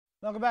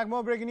Welcome back.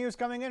 More breaking news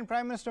coming in.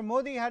 Prime Minister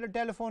Modi had a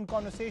telephone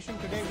conversation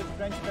today with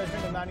French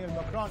President Emmanuel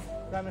Macron.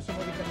 Prime Minister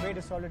Modi conveyed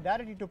his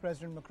solidarity to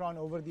President Macron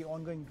over the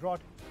ongoing drought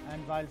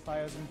and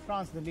wildfires in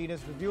France. The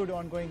leaders reviewed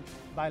ongoing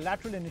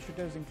bilateral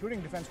initiatives,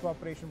 including defense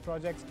cooperation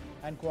projects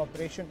and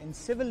cooperation in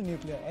civil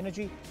nuclear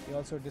energy. They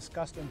also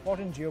discussed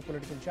important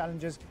geopolitical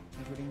challenges,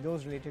 including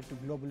those related to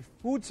global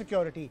food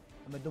security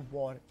amid the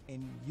war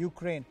in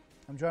Ukraine.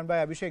 I'm joined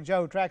by Abhishek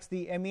Jha, who tracks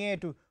the MEA,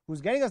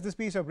 who's getting us this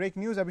piece of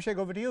breaking news. Abhishek,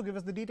 over to you. Give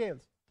us the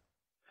details.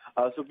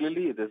 So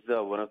clearly, this is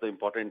one of the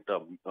important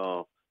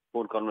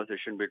phone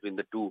conversation between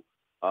the two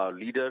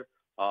leaders.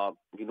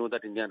 We know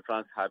that India and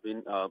France have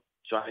been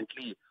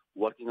jointly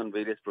working on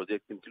various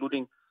projects,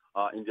 including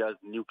India's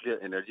nuclear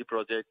energy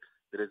project.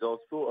 There is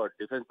also a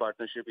defense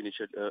partnership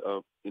initiative.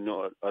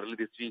 Early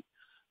this week,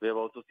 we have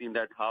also seen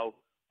that how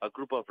a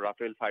group of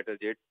Rafale fighter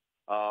jets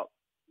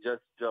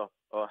just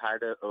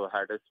had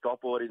a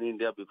stopover in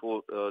India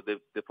before they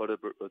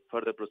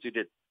further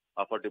proceeded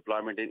for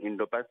deployment in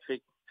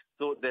Indo-Pacific.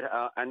 So there,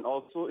 and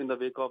also in the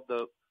wake of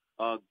the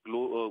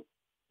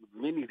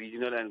many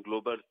regional and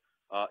global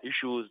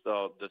issues,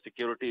 the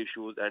security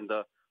issues and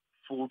the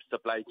food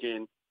supply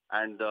chain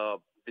and the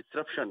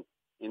disruption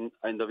in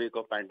the wake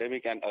of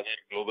pandemic and other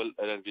global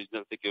and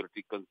regional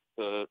security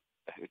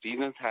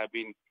reasons have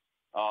been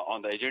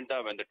on the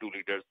agenda when the two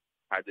leaders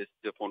had this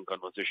phone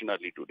conversation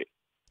early today.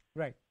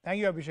 Right. Thank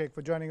you, Abhishek,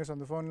 for joining us on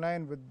the phone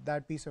line with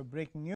that piece of breaking news.